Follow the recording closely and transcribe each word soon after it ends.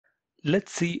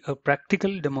Let's see a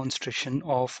practical demonstration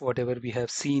of whatever we have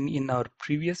seen in our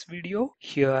previous video.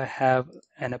 Here I have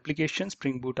an application,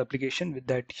 Spring Boot application, with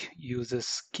that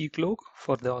uses Keycloak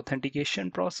for the authentication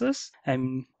process.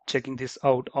 I'm checking this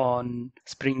out on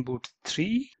Spring Boot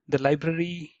 3. The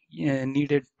library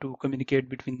needed to communicate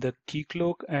between the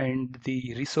Keycloak and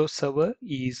the resource server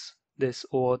is this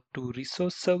oauth2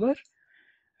 resource server,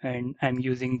 and I'm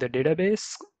using the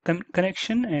database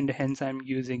connection, and hence I'm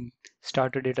using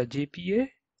starter data JPA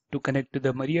to connect to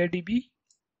the MariaDB,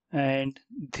 and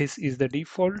this is the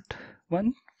default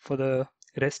one for the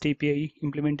REST API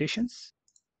implementations.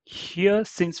 Here,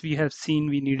 since we have seen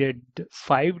we needed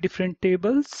 5 different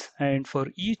tables, and for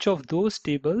each of those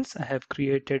tables I have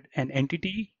created an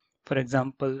entity. For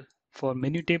example, for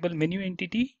menu table, menu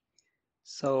entity.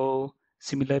 So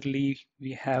similarly,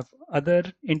 we have other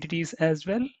entities as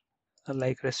well,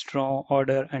 like restaurant,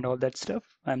 order, and all that stuff.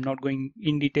 I'm not going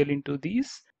in detail into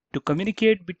these. To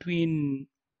communicate between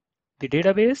the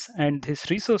database and this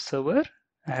resource server,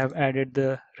 I have added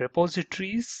the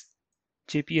repositories,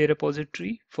 JPA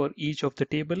repository for each of the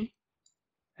table,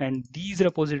 and these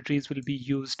repositories will be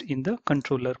used in the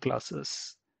controller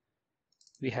classes.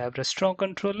 We have restaurant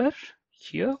controller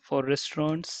here for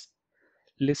restaurants,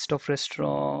 list of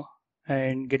restaurant,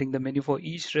 and getting the menu for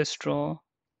each restaurant,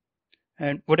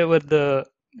 and whatever the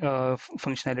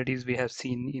functionalities we have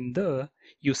seen in the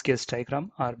use case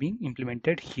diagram are being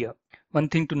implemented here. One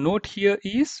thing to note here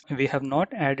is we have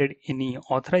not added any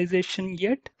authorization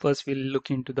yet. First, we'll look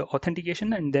into the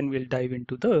authentication and then we'll dive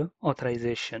into the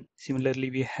authorization. Similarly,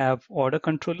 we have order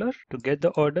controller to get the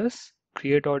orders,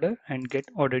 create order, and get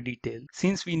order detail.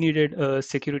 Since we needed a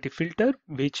security filter,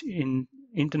 which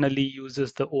internally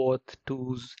uses the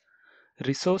oauth2's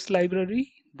resource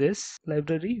library, this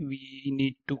library, we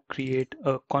need to create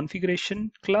a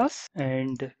configuration class,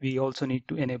 and we also need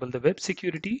to enable the web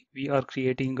security. We are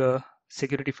creating a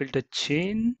security filter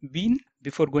chain bean.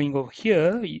 Before going over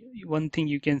here, one thing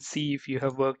you can see, if you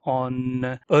have worked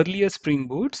on earlier Spring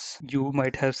Boots, you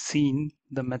might have seen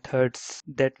the methods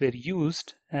that were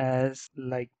used as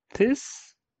like this.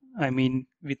 I mean,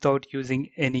 without using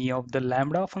any of the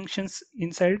Lambda functions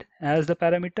inside as the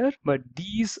parameter, but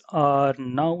these are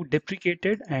now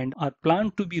deprecated and are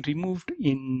planned to be removed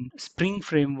in Spring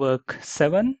Framework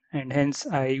 7, and hence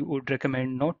I would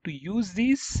recommend not to use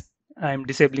these. I'm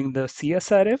disabling the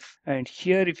CSRF, and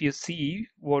here if you see,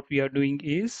 what we are doing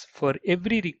is for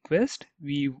every request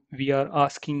we are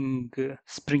asking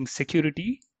Spring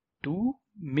Security to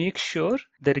make sure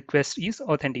the request is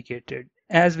authenticated.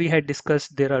 As we had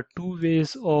discussed, there are two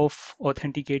ways of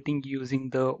authenticating using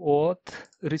the OAuth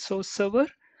resource server.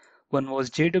 One was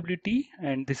JWT,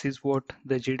 and this is what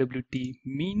the JWT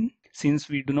mean. Since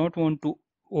we do not want to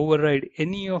override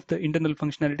any of the internal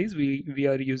functionalities, we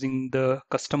are using the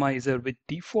customizer with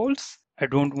defaults. I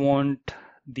don't want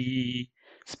the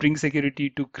Spring Security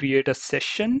to create a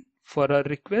session for our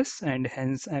requests, and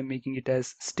hence I'm making it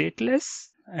as stateless.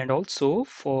 And also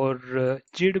for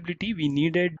JWT, we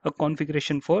needed a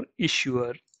configuration for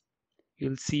issuer.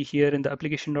 You'll see here in the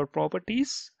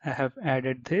application.properties, I have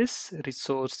added this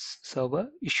resource server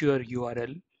issuer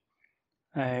URL.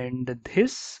 And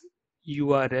this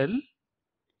URL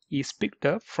is picked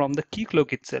up from the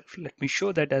Keycloak itself. Let me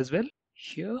show that as well.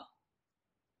 Here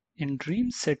in Dream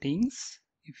settings,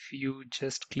 if you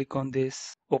just click on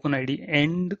this OpenID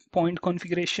endpoint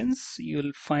configurations,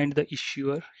 you'll find the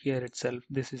issuer here itself.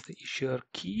 This is the issuer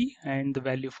key, and the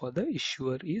value for the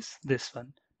issuer is this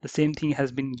one. The same thing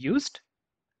has been used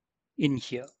in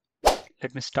here.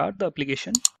 Let me start the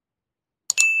application.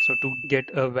 So to get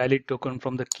a valid token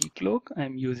from the Keycloak,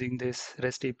 I'm using this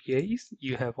REST APIs.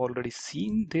 You have already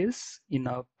seen this in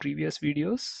our previous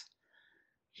videos.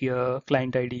 Here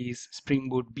client ID is Spring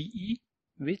Boot BE,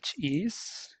 which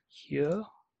is here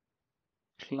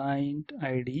client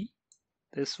ID,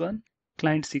 this one.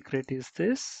 Client secret is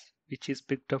this, which is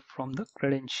picked up from the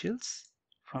credentials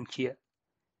from here.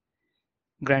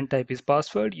 Grant type is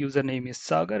password, username is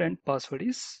Sagar, and password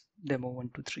is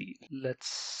demo123.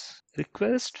 Let's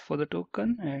request for the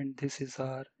token, and this is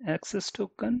our access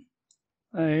token.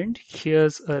 And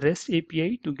here's a REST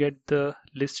API to get the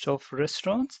list of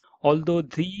restaurants. Although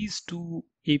these two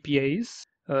APIs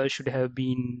should have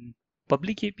been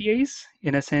public APIs,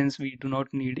 in a sense we do not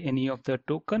need any of the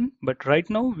token, but right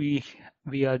now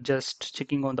we are just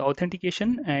checking on the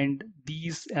authentication, and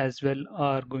these as well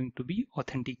are going to be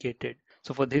authenticated.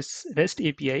 So for this REST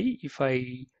API, if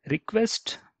I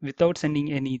request without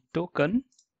sending any token,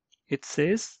 it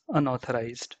says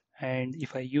unauthorized. And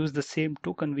if I use the same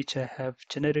token which I have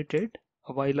generated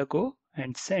a while ago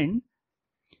and send,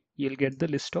 you'll get the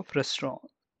list of restaurants.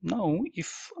 Now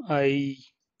if I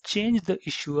change the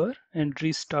issuer and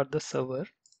restart the server,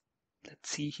 let's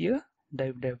see here,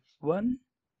 dev1,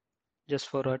 just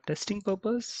for our testing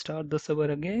purpose, start the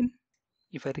server again.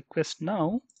 If I request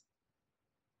now,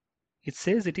 it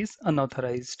says it is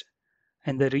unauthorized,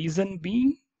 and the reason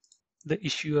being the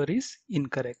issuer is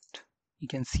incorrect. You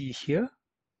can see here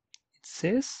it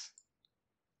says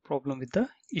problem with the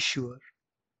issuer.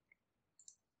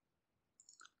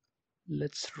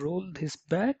 Let's roll this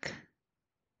back.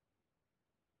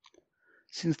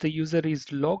 Since the user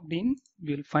is logged in,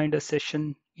 we'll find a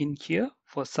session in here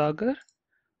for Sagar.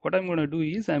 What I'm going to do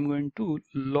is I'm going to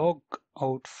log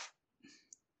out.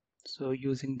 So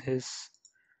using this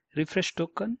refresh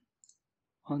token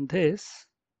on this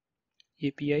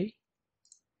API,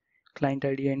 client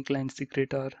ID and client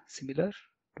secret are similar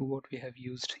to what we have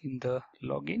used in the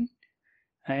login,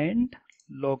 and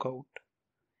log out.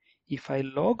 If I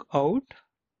log out,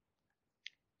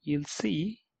 you'll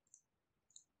see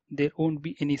there won't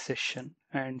be any session,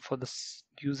 and for the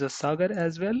user Sagar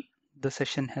as well, the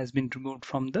session has been removed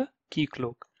from the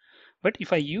Keycloak. But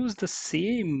if I use the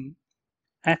same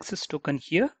access token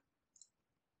here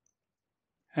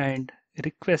and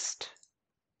request,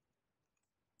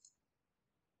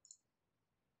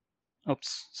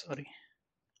 oops, sorry.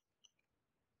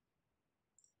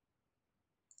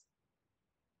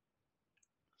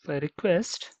 If I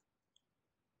request,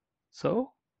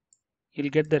 so you'll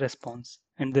get the response.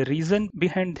 And the reason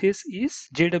behind this is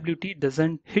JWT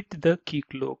doesn't hit the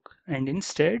Keycloak, and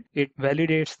instead it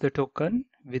validates the token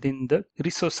within the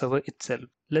resource server itself.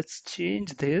 Let's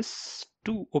change this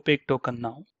to opaque token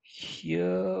now.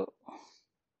 Here,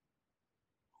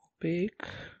 opaque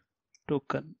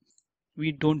token.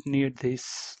 We don't need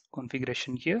this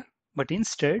configuration here, but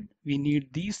instead we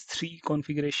need these three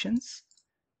configurations: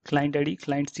 client ID,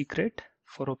 client secret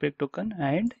for opaque token,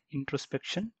 and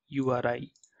introspection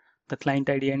URI. The client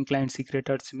ID and client secret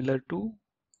are similar to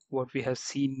what we have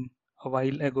seen a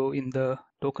while ago in the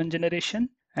token generation,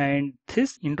 and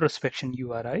this introspection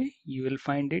URI, you will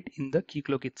find it in the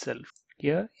Keycloak itself.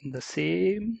 Here in the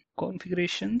same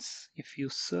configurations, if you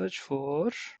search for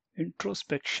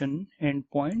introspection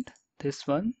endpoint, this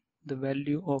one, the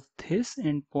value of this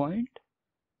endpoint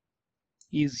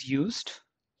is used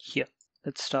here.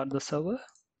 Let's start the server.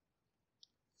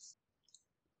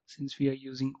 Since we are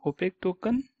using opaque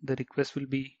token, the request will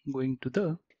be going to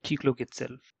the Keycloak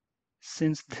itself.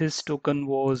 Since this token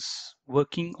was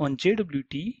working on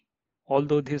JWT,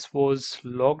 although this was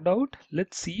logged out,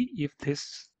 let's see if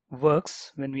this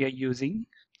works when we are using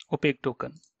opaque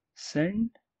token.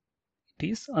 Send, it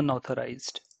is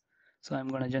unauthorized. So I'm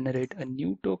going to generate a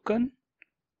new token.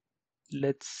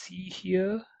 Let's see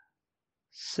here,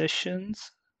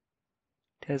 sessions,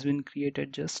 it has been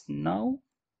created just now.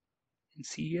 You can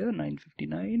see here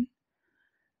 9:59,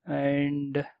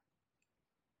 and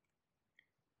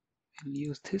we'll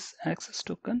use this access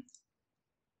token.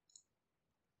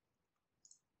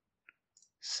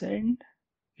 Send,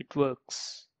 it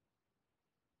works.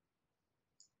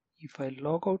 If I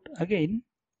log out again,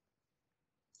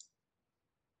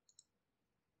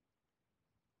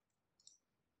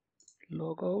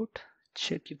 log out,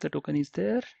 check if the token is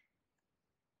there.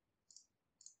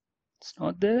 It's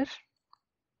not there,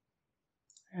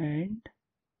 and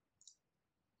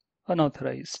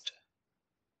unauthorized.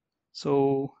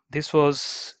 So this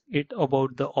was it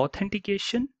about the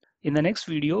authentication. In the next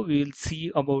video, we will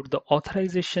see about the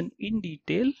authorization in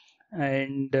detail,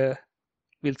 and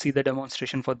we'll see the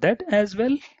demonstration for that as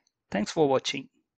well. Thanks for watching.